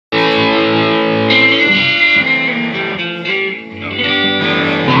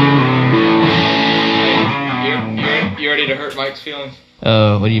Mike's feelings?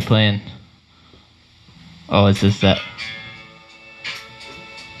 Oh, what are you playing? Oh, is this that?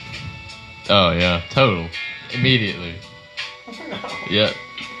 Oh, yeah. Total. Immediately. Yep.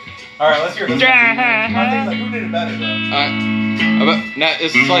 Alright, let's hear this. I think who did it better, though? But now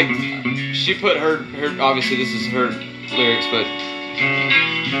it's like she put her obviously this is her lyrics, but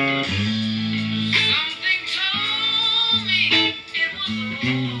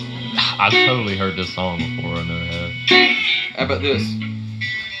I've totally heard this song before. I never have. how about this?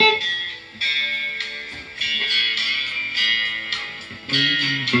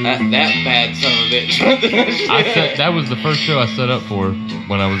 That bad son of a bitch. That was the first show I set up for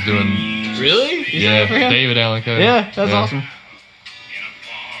when I was doing. Really? Yeah, David Allen Coe. Yeah, that's awesome.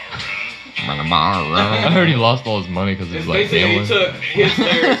 I heard he lost all his money because he was It's like basically gambling. he took his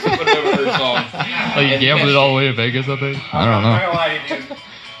lyrics and put it over her song. Like he gambled it all the way to Vegas, I think. I don't I'm not know. gonna lie,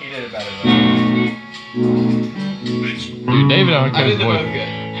 he did it better, though. Dude, David Allen I Coe's think they're both voice. good.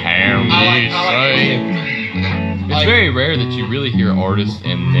 Ham I like It's very rare that you really hear artists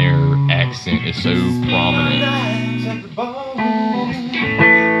and their accent is so prominent.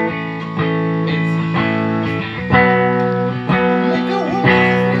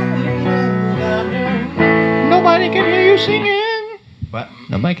 Nobody can hear you singing. What?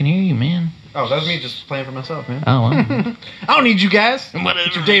 Nobody can hear you, man. Oh, that was me just playing for myself, man. Oh, wow. I don't need you guys.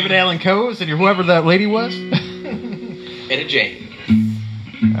 It's your David Allen Coe's and your whoever that lady was. Etta James.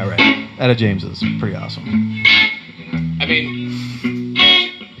 All right. Etta James is pretty awesome. I mean,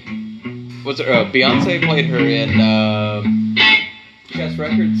 what's her? Beyonce played her in Chess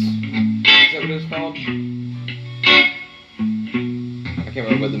Records. Is that what it was called? I can't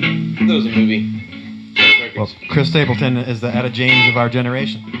remember what that was a movie. Chess Well, Records. Chris Stapleton is the Etta James of our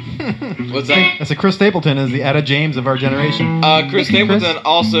generation. What's that? I said Chris Stapleton is the Etta James of our generation. Chris Stapleton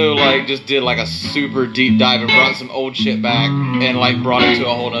also just did a super deep dive and brought some old shit back and brought it to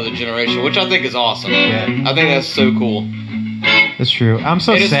a whole nother generation, which I think is awesome. Yeah. I think that's so cool. That's true. I'm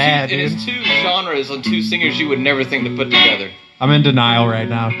so And it's sad, two, and dude. it's two genres and two singers you would never think to put together. I'm in denial right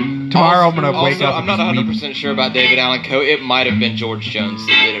now. Tomorrow I'm gonna wake up. I'm not 100% sure about David Allen Coe. It might have been George Jones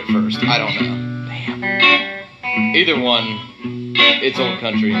that did it first. I don't know. Damn. Either one, it's old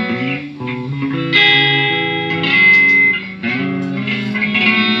country.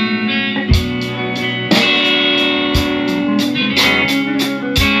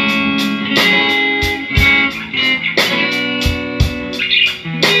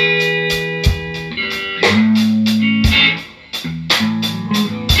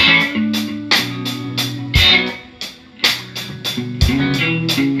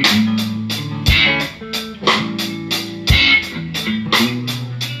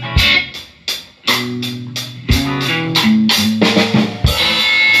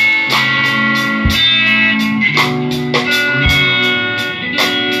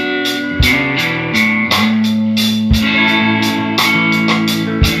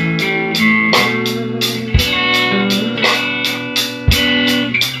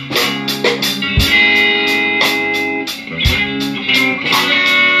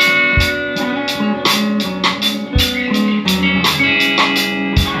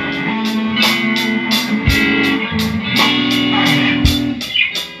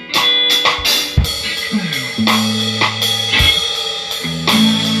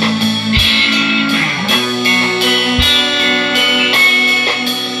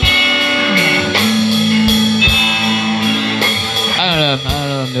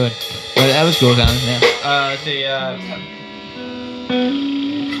 Cool kind of, yeah. Let's see,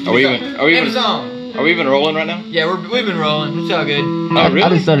 Are we name a even song. are we even rolling right now? Yeah, we've been rolling. It's all good. Oh, I really?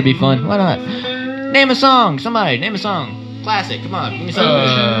 just thought it'd be fun. Why not? Name a song. Somebody, name a song. Classic. Come on, give me something.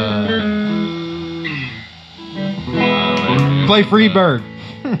 Play Free Bird.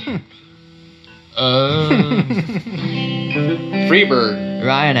 Freebird.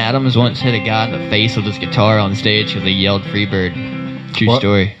 Ryan Adams once hit a guy in the face with his guitar on stage because he yelled Freebird. True What?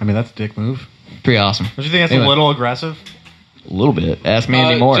 story. I mean, that's a dick move. Pretty awesome. Don't you think that's Anyway. a little aggressive? A little bit. Ask me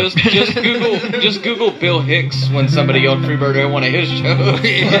any more. Just Google Bill Hicks when somebody yelled Freebird at one of his shows.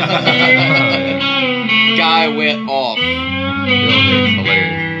 Guy went off.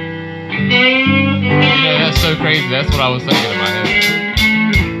 Hilarious. Yeah, that's so crazy. That's what I was thinking in my head.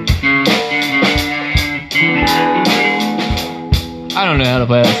 I don't know how to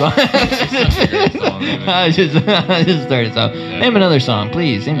play that song. Such a great song, man. I just started song. Name another song,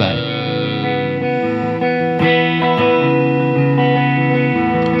 please. Anybody?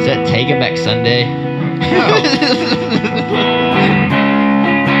 Is that Taking Back Sunday?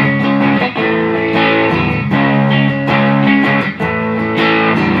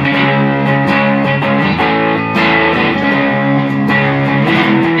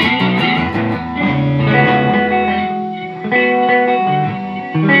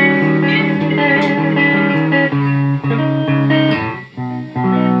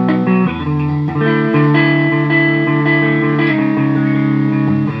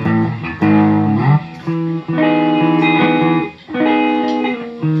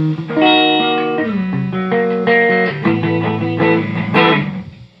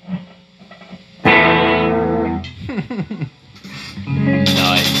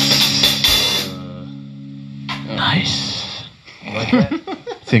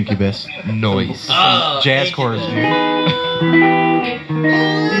 It's Incubus. Noise. Jazz chorus, dude.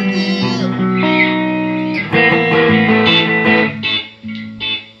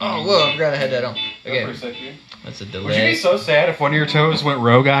 Oh, whoa, I forgot I had that on. Okay, Go for a sec, dude. that's a Would you be delay. so sad if one of your toes went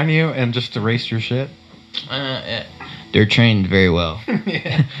rogue on you and just erased your shit? Yeah. They're trained very well.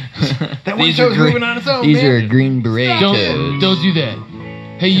 Yeah. That one These are toe's green- moving on its own, These man. are green beret toes. Don't do that.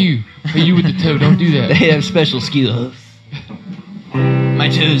 Hey you with the toe, don't do that. They have special skills. My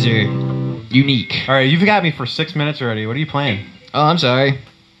toes are unique. All right, you've got me for 6 minutes already. What are you playing? Oh, I'm sorry.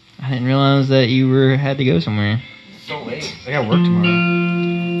 I didn't realize that you had to go somewhere. So late. I got work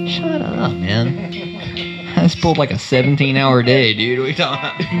tomorrow. Shut up, man. I just pulled like a 17-hour day, dude. What are you talking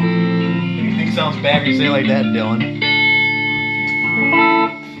about? Anything sounds bad when you say it like that, Dylan.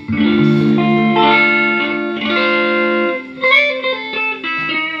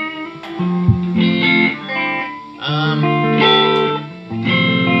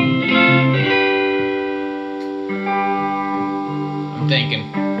 I'm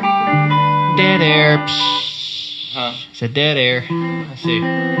thinking. Dead air. Psh. Huh? It's a dead air. Let's see.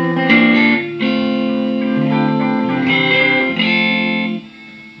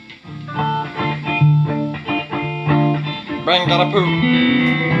 Bang, got a poo.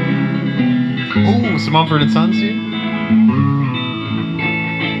 Ooh, some Mumford and Sons, dude.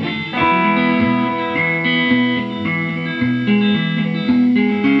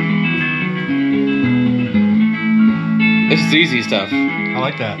 This is easy stuff. I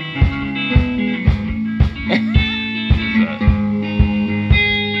like that.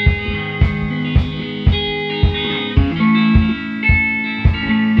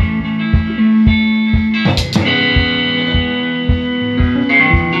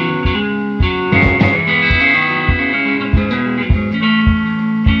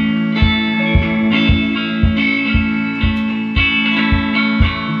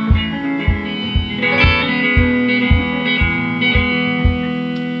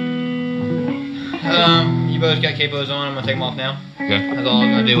 You both got capos on. I'm gonna take them off now. Okay. That's all I'm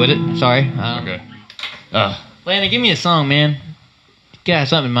gonna do Do with it. Sorry. Okay. Landon, give me a song, man. Got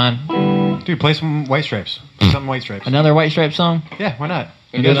something in mind. Dude, play some White Stripes. Something White Stripes. Another White Stripe song? Yeah, why not?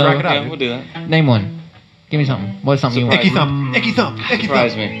 We Just do rock it out, yeah, dude. we'll do that. Name one. Give me something. What's something you want? Icky Thump. Icky Thump. Icky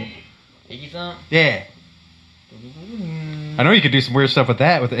Surprise Thump. me. Icky thump. Yeah. I know you could do some weird stuff with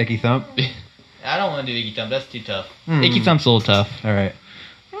that, with the Icky Thump. I don't want to do Icky thump. That's too tough. Icky Thump's a little tough. All right.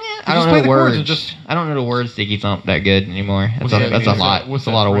 I Just don't play know the the chords words. and just- I don't know the words to Icky Thump that good anymore. That's What's a, that that's a mean? lot. What's That's a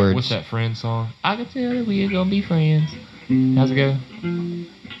that lot of friend- words. What's that friend song? I can tell that we're gonna be friends. How's it go?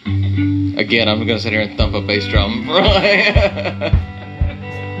 Again, I'm gonna sit here and thump a bass drum.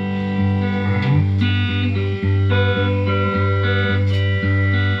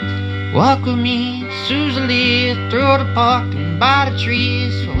 Walk with me, Susan Lee, through the park and by the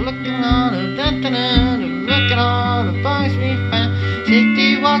trees. Looking on the dun-dun-dun, look at all the boys we found.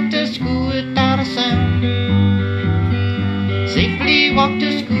 Safely walk to school without a sound. Safely walk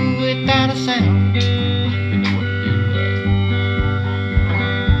to school without a sound.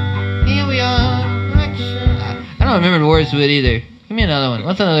 Here we are. I don't remember the words to it either. Give me another one.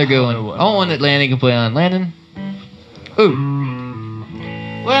 What's another good one? I want one that Landon can play on. Landon? Ooh.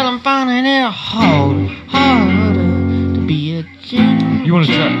 Well, I'm finding it harder to be a gentleman. You want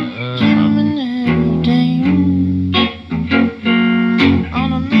to try? Every day.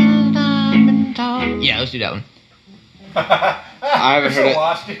 On a minute I've been told. Yeah, let's do that one. I haven't heard it.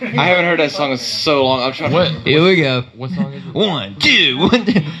 Lost, dude. I haven't heard that song in so long. I'm trying What? to. Here we go. What song is it? 1, 2, 1,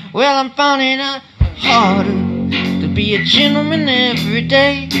 2. Well, I'm finding it harder to be a gentleman every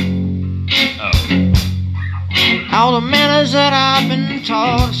day. Oh. All the manners that I've been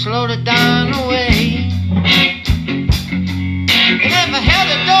taught are slowly dying away. And if I held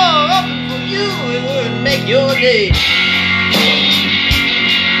the door open for you, it would make your day.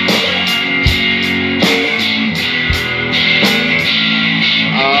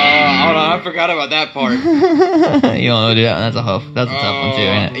 Hold on, I forgot about that part. You don't know to do that one. That's a huff. That's a tough one too,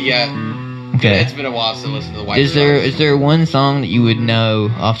 ain't it? Yeah, Okay. it's been a while since I listened to the White Is Stripes. there one song that you would know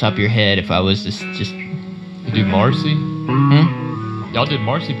off the top of your head if I was just You did Marcy? Y'all did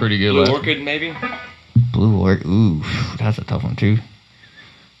Marcy pretty good Blue last. Orchid, maybe? Blue Orchid? Ooh, that's a tough one too.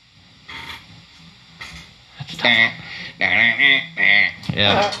 That's a tough one.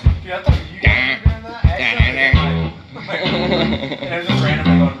 Yeah. Dude, I thought you guys were doing that. Actually, and it was just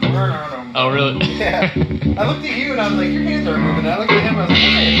randomly going. Oh really? Yeah. I looked at you and I was like, your hands are moving. I looked at him and I was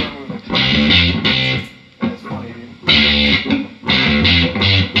like, my hands are moving. That's funny, dude.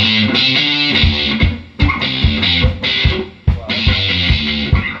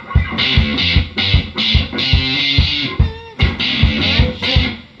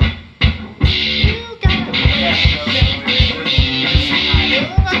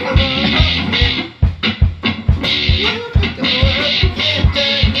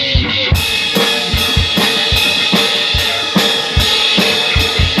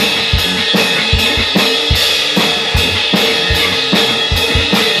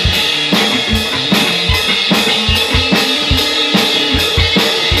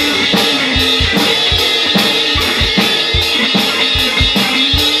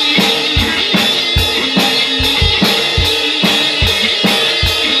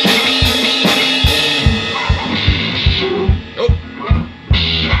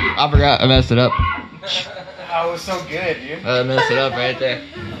 forgot. I messed it up. I was so good, dude. I messed it up right there.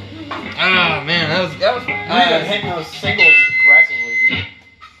 Oh man, that was. You been hitting those singles aggressively, dude.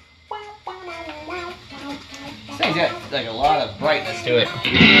 This thing's got like a lot of brightness to it.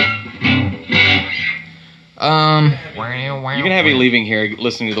 You're gonna have me leaving here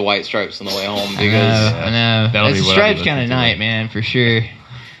listening to the White Stripes on the way home because I know. That'll It's be a what I'll be Stripes kind listening of to. night, man, for sure.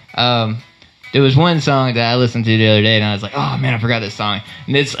 There was one song that I listened to the other day, and I was like, "Oh man, I forgot this song."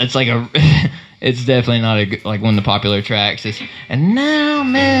 And it's like a, it's definitely not a good, like one of the popular tracks. It's and now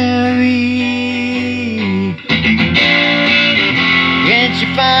Mary, can't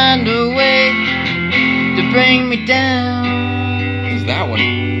you find a way to bring me down? it's that one.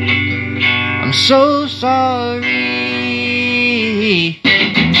 I'm so sorry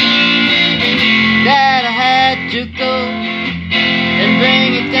that I had to go and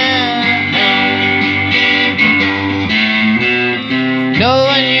bring it down.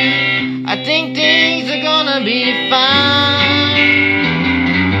 Knowing you, I think things are gonna be fine.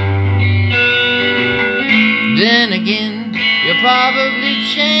 Then again, you'll probably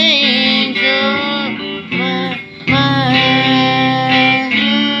change your mind.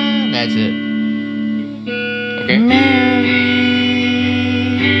 That's it. Okay. Mary,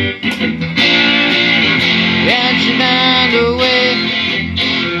 can't you find a way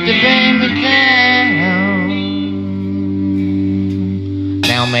to bring me down?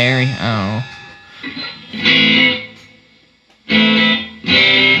 Now, Mary, oh.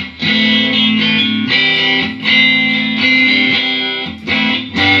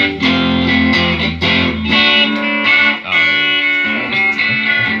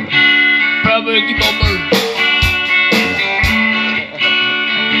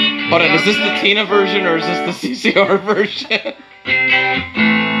 Hold on, is this the Tina version or is this the CCR version?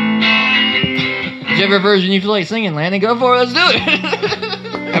 Whichever version you feel like singing, Landon, go for it. Let's do it.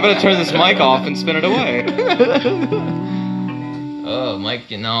 How about I turn this mic off and spin it away? Oh,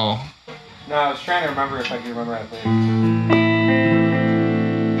 Mike, you know. No, I was trying to remember if I could remember how to play it.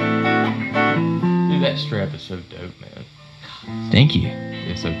 Dude, that strap is so dope, man. Thank you.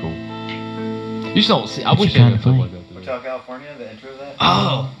 It's so cool. You just don't see. I What's wish your I kind had of something like that. Hotel California, the intro of that?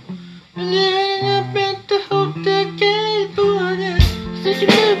 Oh.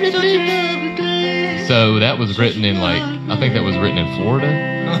 So that was written in like, I think that was written in Florida.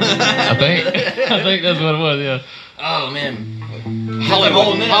 I think that's what it was. Yeah. Oh, man.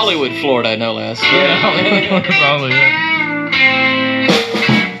 Hollywood, Florida, no less. Yeah, probably. Yeah.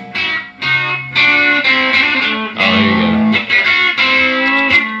 Oh, there you go.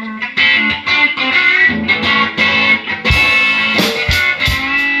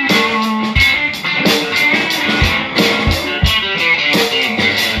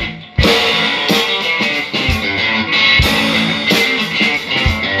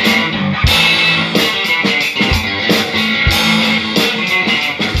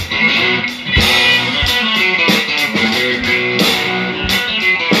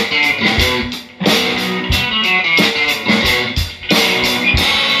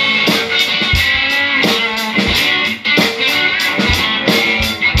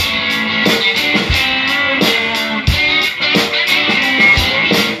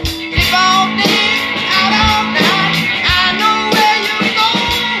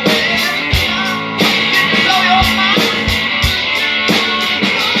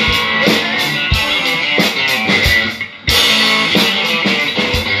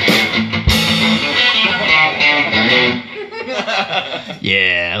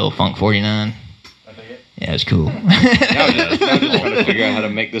 Yeah, little Funk 49. I think it. Yeah, it's cool. Now I'm just trying to figure out how to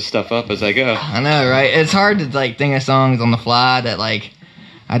make this stuff up as I go. I know, right? It's hard to like think of songs on the fly that like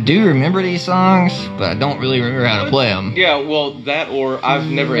I do remember these songs, but I don't really remember how to play them. Yeah, well, that or I've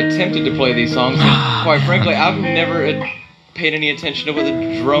never attempted to play these songs. And quite frankly, I've never paid any attention to what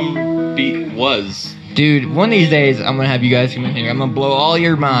the drum beat was. Dude, one of these days I'm gonna have you guys come in here. I'm gonna blow all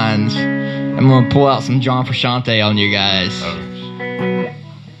your minds. I'm gonna pull out some John Frusciante on you guys, Oh,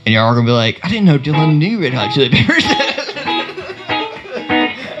 and y'all are gonna be like, I didn't know Dylan knew Red Hot Chili Peppers.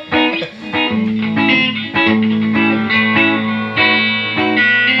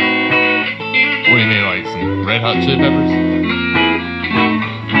 what do you mean, like some Red Hot Chili Peppers?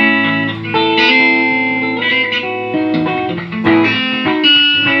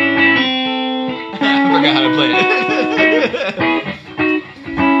 I forgot how to play it.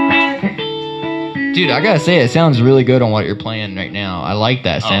 Dude, I gotta say, it sounds really good on what you're playing right now. I like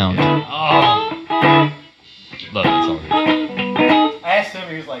that sound. Oh, love that song. I asked him,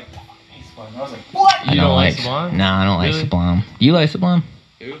 he was like, he's fun. I was like, what? I You don't like Sublime? No, I don't like Really? Sublime. You like Sublime?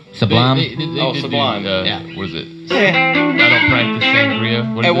 Who? Sublime. They Oh, did Sublime. Yeah. What is it? Yeah. I don't practice sangria.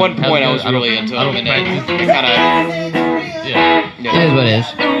 What is At it? one How's point, it I go? was really into I don't them, and practice. it kind of. Yeah. It is what it is.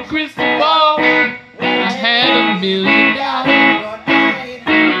 Oh, Cristobal, I had $1 million.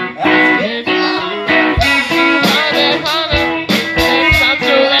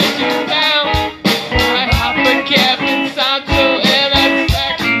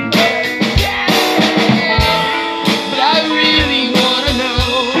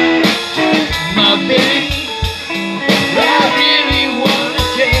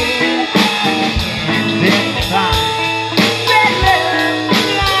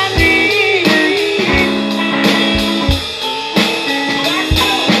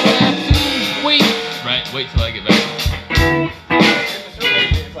 Wait till I get back.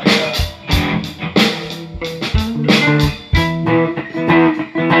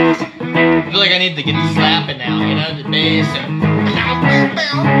 I feel like I need to get the slapping now, you know, the bass.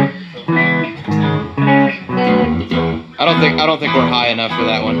 I don't think we're high enough for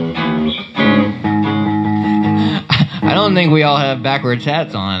that one. I don't think we all have backwards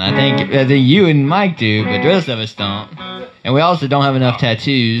hats on. I think you and Mike do, but the rest of us don't. And we also don't have enough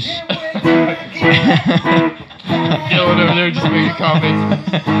tattoos. Dylan over there just making comments.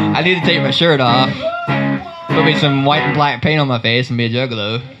 I need to take my shirt off, put me some white and black paint on my face, and be a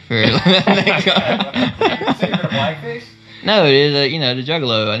juggalo for. So you're gonna blackface? No, it is the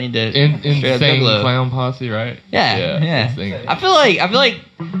juggalo. I need to straight up Insane juggalo. clown posse, right? Yeah. insane. I feel like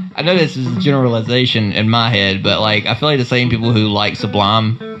I know this is a generalization in my head, but like I feel like the same people who like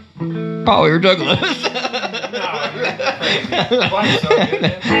Sublime probably are juggalos. Black's so good,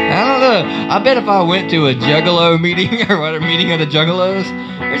 man. I don't know. I bet if I went to a Juggalo meeting or what a meeting of the Juggalos,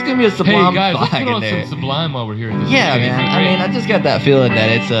 there's gonna be a Sublime Hey guys, let's flag put in on there. some Sublime while we're here at this. Yeah, meeting. man. I mean, I just got that feeling that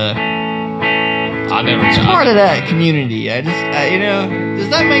it's it's part of that community. Does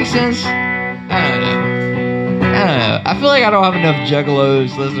that make sense? I don't know. I feel like I don't have enough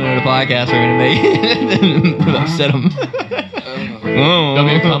Juggalos listening to the podcast for me to make upset them. There'll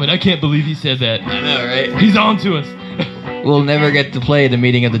be a comment. I can't believe he said that. I know, right? He's on to us. We'll never get to play the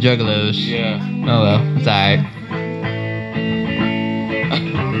meeting of the Juggalos. Yeah. Oh well, it's alright.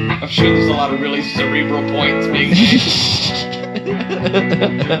 I'm sure there's a lot of really cerebral points being made.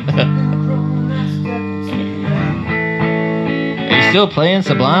 Are you still playing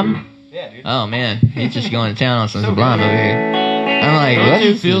Sublime? Yeah, dude. Oh man, he's just going to town on some Sublime over here. I'm like, Don't what you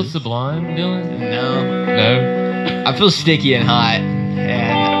is feel this? Sublime, Dylan? No. No. I feel sticky and hot,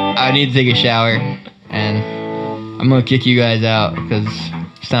 and I need to take a shower, and I'm gonna kick you guys out because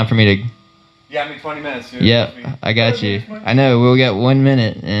it's time for me to. Yeah, I mean 20 minutes, dude. Yep, I got you. I know we'll get 1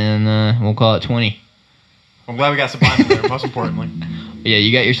 minute, and we'll call it 20. I'm glad we got Sublime in there, most importantly. Yeah,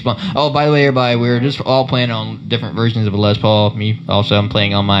 you got your Sublime. Oh, by the way, everybody, we're just all playing on different versions of a Les Paul. Me also, I'm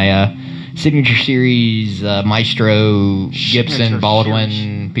playing on my Signature Series Maestro Gibson Signature Baldwin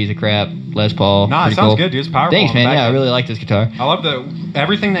Series. piece of crap Les Paul. Nah, it Pretty sounds cool. good, dude. It's powerful. Thanks, man. Back Yeah, I end. really like this guitar. I love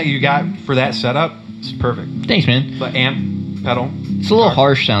everything that you got for that setup. It's perfect. Thanks, man. The amp, pedal. It's a little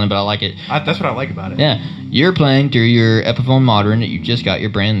harsh sounding, but I like it. That's what I like about it. Yeah, you're playing through your Epiphone Modern that you just got your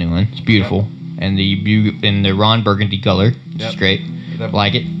brand new one. It's beautiful, and the Ron Burgundy color. It's Yep. great. That-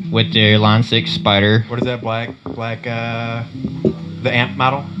 Like it with the Line 6 Spider. What is that? Black, the amp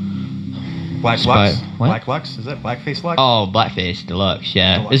model? Black Spy- Lux? what? Black Lux? Is that Blackface Lux? Oh, Blackface Deluxe.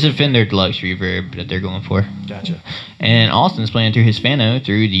 Yeah, Deluxe. this is a Fender Deluxe reverb that they're going for. Gotcha. And Austin's playing through his Fano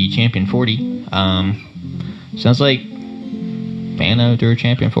through the Champion 40. Sounds like Fano through a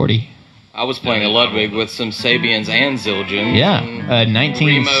Champion 40. I was playing a Ludwig with some Sabians and Zildjians. Yeah, and 19,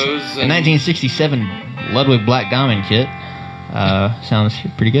 Remos a and 1967 Ludwig Black Diamond kit. Sounds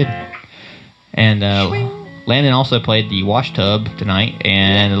pretty good. And Landon also played the wash tub tonight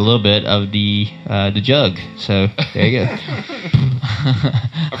and a little bit of the jug. So there you go.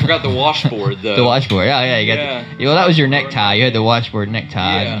 I forgot the washboard though. The washboard. Oh yeah, you got. Yeah. Well, that was your necktie. You had the washboard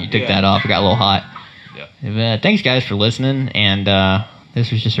necktie. Yeah, and you took yeah. that off. It got a little hot. Yeah. Thanks guys for listening. And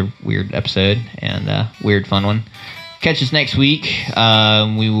this was just a weird episode and weird fun one. Catch us next week.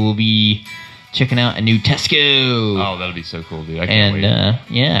 We will be checking out a new Tesco. Oh, that'll be so cool, dude. I can't And wait.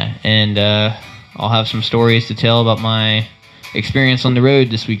 yeah, and I'll have some stories to tell about my experience on the road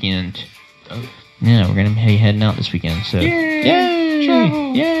this weekend. Oh. Yeah, we're gonna be heading out this weekend. So yay!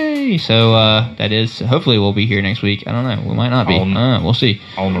 So that is. Hopefully, we'll be here next week. I don't know. We might not be. We'll see.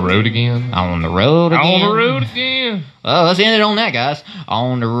 On the road again. On the road again. On the road again. Oh, let's end it on that, guys.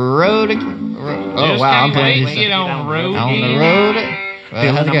 On the road. Oh Just wow, I'm can't wait playing to get on the road on the again. road.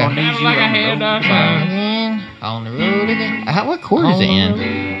 How's it go? Sounds like I had a time. On the road again. What chord is it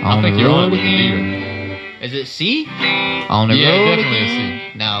in? I On think the you're road on again. again. Is it C? On the Yeah, road definitely a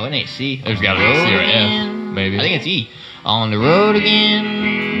again? No, it ain't C. There's got to be a C or an F, maybe. I think it's E. On the road again.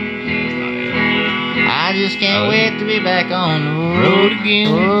 I just can't wait to be back on the road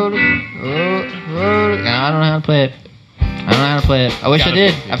again. Road. I don't know how to play it. I wish I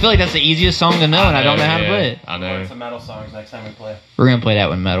did. I feel like that's the easiest song to know, and I don't know how to play it. I Learn know. some metal songs next time we play. We're gonna play that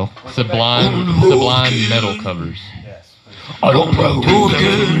one metal. Sublime metal covers. Yes. I don't play the road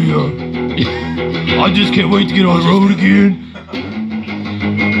again. I just can't wait to get on the road again.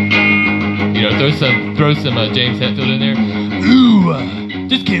 You know, throw some James Hetfield in there. Ooh,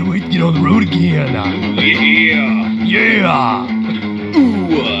 just can't wait to get on the road again. Yeah.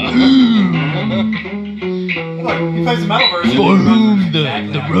 Look, he plays the metal version. For whom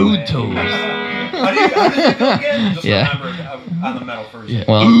Exactly the how road you play it. tolls. How does it go again? Just Yeah. remember on the metal version.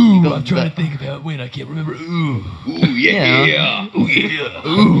 Well, Ooh, I'm trying to think about when I can't remember. Ooh. yeah.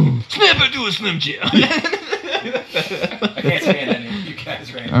 Ooh. Snap into a Slim Jim. I can't stand any of you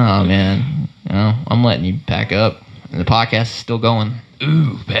guys right now. Oh man, I'm letting you pack up, and the podcast is still going.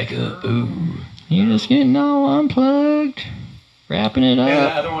 Ooh, back up. Ooh. You're just getting all unplugged, wrapping it Yeah, the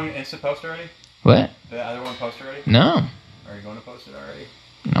up. other one is to post already? What? The other one posted already? No, Are you going to post it already?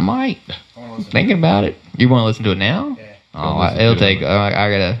 I might. I want to listen Thinking about it. You want to listen to it now? Yeah. Oh, listen it'll to it. take.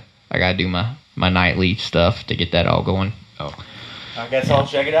 I gotta do my nightly stuff to get that all going. I guess I'll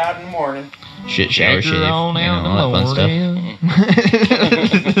check it out in the morning. Shower shave, you know, all that fun stuff.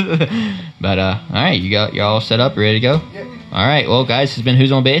 But all right, you all set up, ready to go? Yep. All right, well, guys, this has been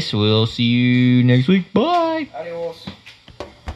Who's on Base. We'll see you next week. Bye. Adios.